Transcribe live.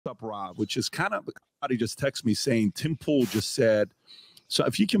Rob, which is kind of, somebody just texted me saying, Tim Pool just said, so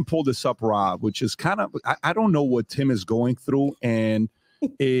if you can pull this up, Rob, which is kind of, I don't know what Tim is going through. And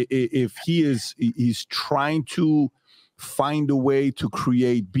if he's trying to find a way to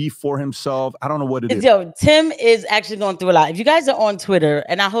create beef for himself. I don't know what it is. Yo, Tim is actually going through a lot. If you guys are on Twitter,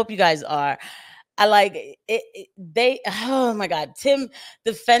 and I hope you guys are, I like it. Oh my God, Tim,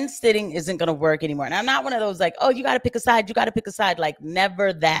 the fence sitting isn't going to work anymore. And I'm not one of those like, oh, you got to pick a side. You got to pick a side. Like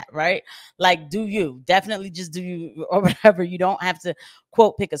never that, right? Like do you definitely just do you or whatever. You don't have to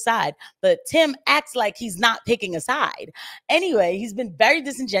quote pick a side. But Tim acts like he's not picking a side. Anyway, he's been very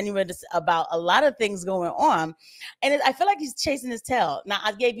disingenuous about a lot of things going on. And I feel like he's chasing his tail. Now,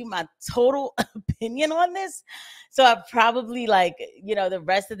 I gave you my total opinion on this. So I probably the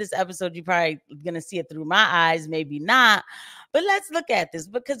rest of this episode, you're probably going to see it through my eyes, maybe not. But let's look at this,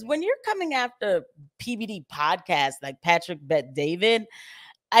 because when you're coming after PBD Podcast, like Patrick Bet David,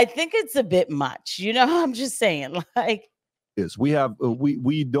 I think it's a bit much. I'm just saying, like. Is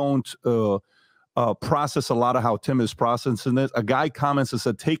we don't process a lot of how Tim is processing this. A guy comments and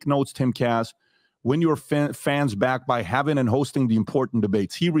said, take notes, Tim Cass. Win your fans back by having and hosting the important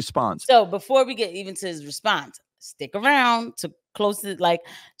debates. He responds. So before we get even to his response, stick around to close it.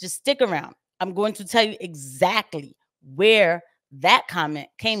 Just stick around. I'm going to tell you exactly where that comment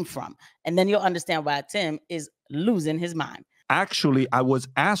came from. And then you'll understand why Tim is losing his mind. Actually, I was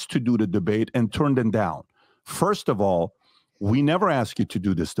asked to do the debate and turned it down. First of all, we never asked you to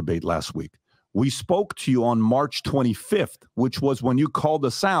do this debate last week. We spoke to you on March 25th, which was when you called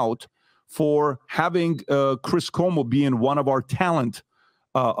us out for having Chris Cuomo being one of our talent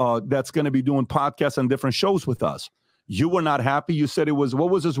that's going to be doing podcasts and different shows with us. You were not happy. You said it was, what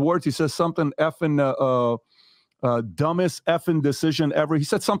was his words? He says something effing dumbest effing decision ever. He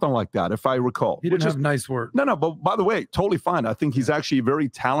said something like that, if I recall. He didn't have nice words. No, but by the way, totally fine. I think he's actually a very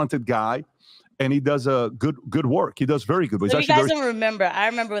talented guy. And he does a good work. He does very good. So you guys don't remember. I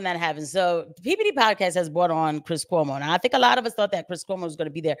remember when that happened. So the PBD Podcast has brought on Chris Cuomo. And I think a lot of us thought that Chris Cuomo was going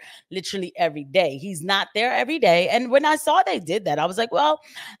to be there literally every day. He's not there every day. And when I saw they did that, I was like, well,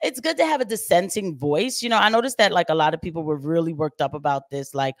 it's good to have a dissenting voice. I noticed that a lot of people were really worked up about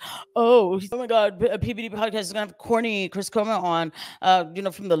this. Like, oh my God, a PBD Podcast is going to have corny Chris Cuomo on,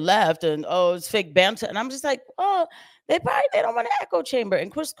 from the left. And, oh, it's fake banter. And I'm just like, oh, they don't want an echo chamber.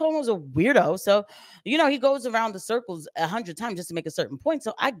 And Chris Cuomo's a weirdo. So, he goes around the circles 100 times just to make a certain point.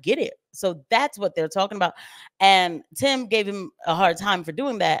 So I get it. So that's what they're talking about. And Tim gave him a hard time for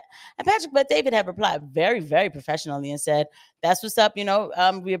doing that. And Patrick Bet David had replied very, very professionally and said, that's what's up.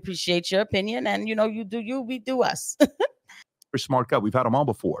 We appreciate your opinion. And, you do you, we do us. Very smart guy. We've had him on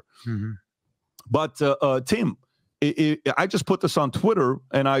before. Mm-hmm. But Tim, I just put this on Twitter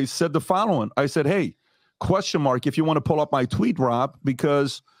and I said the following. I said, hey, question mark, if you want to pull up my tweet, Rob,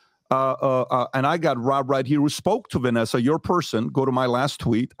 because, and I got Rob right here who spoke to Vanessa, your person. Go to my last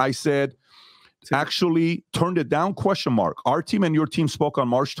tweet. I said, actually turned it down, question mark. Our team and your team spoke on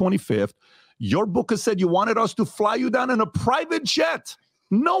March 25th. Your book has said you wanted us to fly you down in a private jet.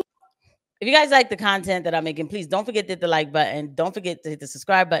 No. If you guys like the content that I'm making, please don't forget to hit the like button. Don't forget to hit the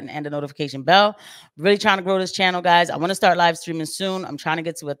subscribe button and the notification bell. Really trying to grow this channel, guys. I want to start live streaming soon. I'm trying to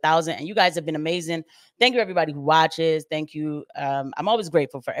get to 1,000, and you guys have been amazing. Thank you, everybody who watches. Thank you. I'm always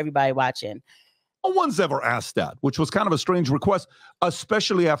grateful for everybody watching. No one's ever asked that, which was kind of a strange request,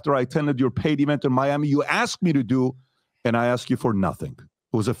 especially after I attended your paid event in Miami. You asked me to do, and I asked you for nothing.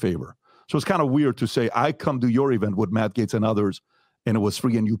 It was a favor. So it's kind of weird to say, I come to your event with Matt Gaetz and others, and it was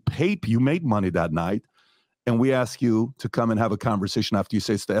free, and you made money that night, and we ask you to come and have a conversation after you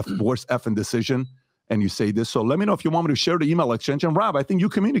say it's the worst effing decision, and you say this. So let me know if you want me to share the email exchange. And Rob, I think you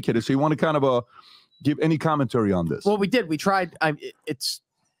communicated, so you want to kind of give any commentary on this? Well, we did. We tried. It's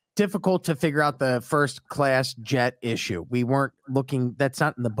difficult to figure out the first class jet issue. We weren't looking, that's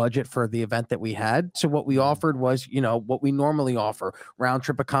not in the budget for the event that we had. So what we offered was, what we normally offer: round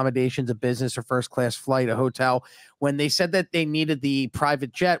trip accommodations, a business or first class flight, a hotel. When they said that they needed the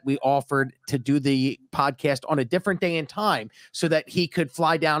private jet, we offered to do the podcast on a different day and time so that he could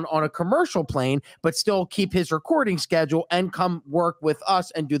fly down on a commercial plane, but still keep his recording schedule and come work with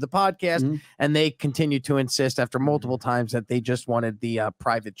us and do the podcast. Mm-hmm. And they continued to insist after multiple times that they just wanted the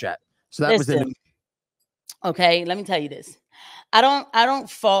private jet. So that was the. Okay, let me tell you this. I don't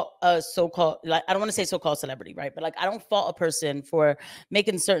fault a so-called, like, I don't want to say so-called celebrity, right? But like, I don't fault a person for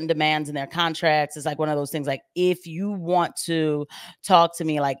making certain demands in their contracts. It's like one of those things, like, if you want to talk to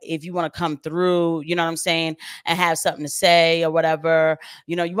me, like if you want to come through, you know what I'm saying, and have something to say or whatever,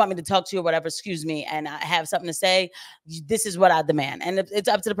 you know, you want me to talk to you or whatever, excuse me, and I have something to say, this is what I demand. And it's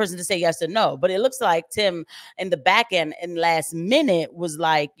up to the person to say yes or no. But it looks like Tim in the back end in last minute was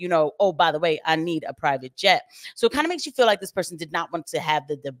like, you know, oh, by the way, I need a private jet. So it kind of makes you feel like this person did not want to have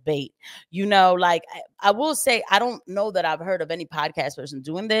the debate. You know, like I will say, I don't know that I've heard of any podcast person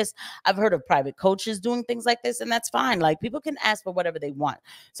doing this. I've heard of private coaches doing things like this, and that's fine. Like, people can ask for whatever they want.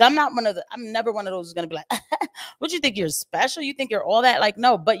 So I'm never one of those who's going to be like, what, you think you're special? You think you're all that? Like,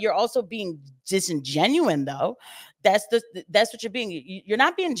 no, but you're also being disingenuine though. That's what you're being. You're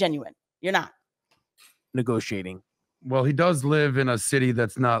not being genuine. You're not negotiating. Well, he does live in a city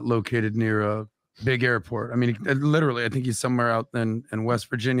that's not located near a big airport. I mean, literally, I think he's somewhere out in West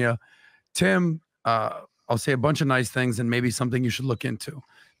Virginia. Tim, I'll say a bunch of nice things and maybe something you should look into.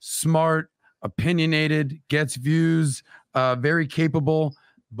 Smart, opinionated, gets views, very capable,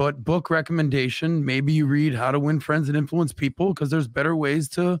 but book recommendation. Maybe you read How to Win Friends and Influence People, because there's better ways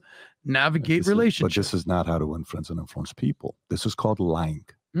to navigate relationships. But this is not How to Win Friends and Influence People. This is called lying.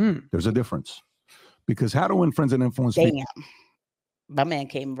 There's a difference. Because How to Win Friends and Influence People. My man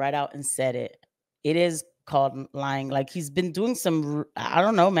came right out and said it. It is called lying. Like, he's been doing some, I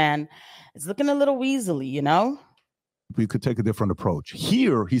don't know, man. It's looking a little weaselly, you know? We could take a different approach.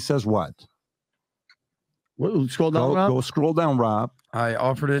 Here, he says what? Scroll down, Rob. Go scroll down, Rob. I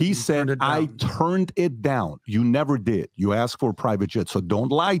offered it. He said, I turned it down. You never did. You asked for a private jet. So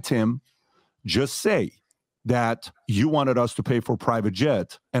don't lie, Tim. Just say that you wanted us to pay for a private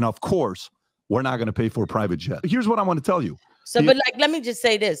jet. And of course, we're not going to pay for a private jet. Here's what I want to tell you. So, but like, let me just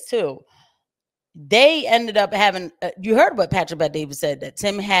say this too. They ended up having, you heard what Patrick Bet-David said, that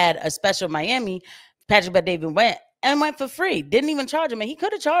Tim had a special Miami. Patrick Bet-David went for free. Didn't even charge him. And he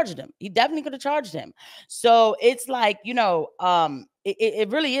could have charged him. He definitely could have charged him. So it's like, you know, it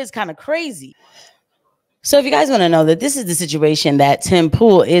really is kind of crazy. So if you guys want to know that this is the situation that Tim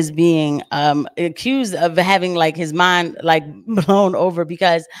Pool is being accused of having like his mind like blown over,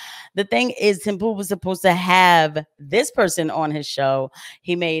 because the thing is, Tim Pool was supposed to have this person on his show.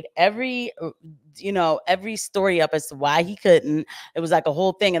 He made every story up as to why he couldn't. It was like a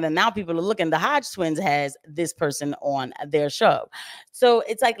whole thing. And then now people are looking, the Hodge twins has this person on their show. So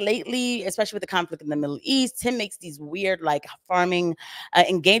it's like lately, especially with the conflict in the Middle East, Tim makes these weird like farming,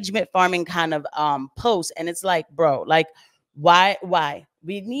 engagement farming kind of posts. And it's like, bro, like, why?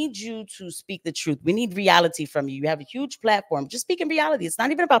 We need you to speak the truth. We need reality from you. You have a huge platform. Just speak in reality. It's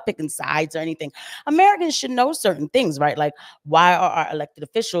not even about picking sides or anything. Americans should know certain things, right? Like, why are our elected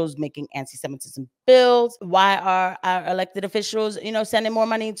officials making anti-Semitism bills? Why are our elected officials, you know, sending more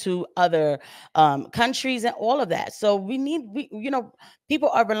money to other countries and all of that? So people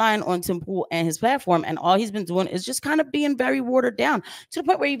are relying on Tim Pool and his platform, and all he's been doing is just kind of being very watered down, to the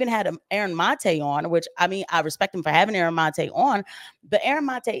point where he even had Aaron Mate on, which, I mean, I respect him for having Aaron Mate on, but Aaron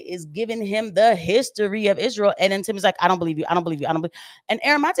Mate is giving him the history of Israel. And then Tim is like, I don't believe you. I don't believe you. I don't believe. And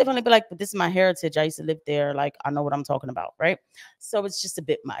Aaron Mate finally be like, but this is my heritage. I used to live there. Like, I know what I'm talking about. Right. So it's just a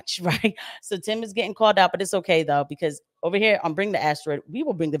bit much. Right. So Tim is getting called out, but it's okay though, because over here on Bring the Asteroid, we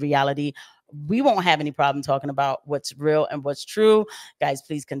will bring the reality. We won't have any problem talking about what's real and what's true. Guys,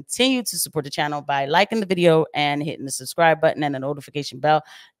 please continue to support the channel by liking the video and hitting the subscribe button and the notification bell.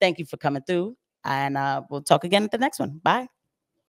 Thank you for coming through. And we'll talk again at the next one. Bye.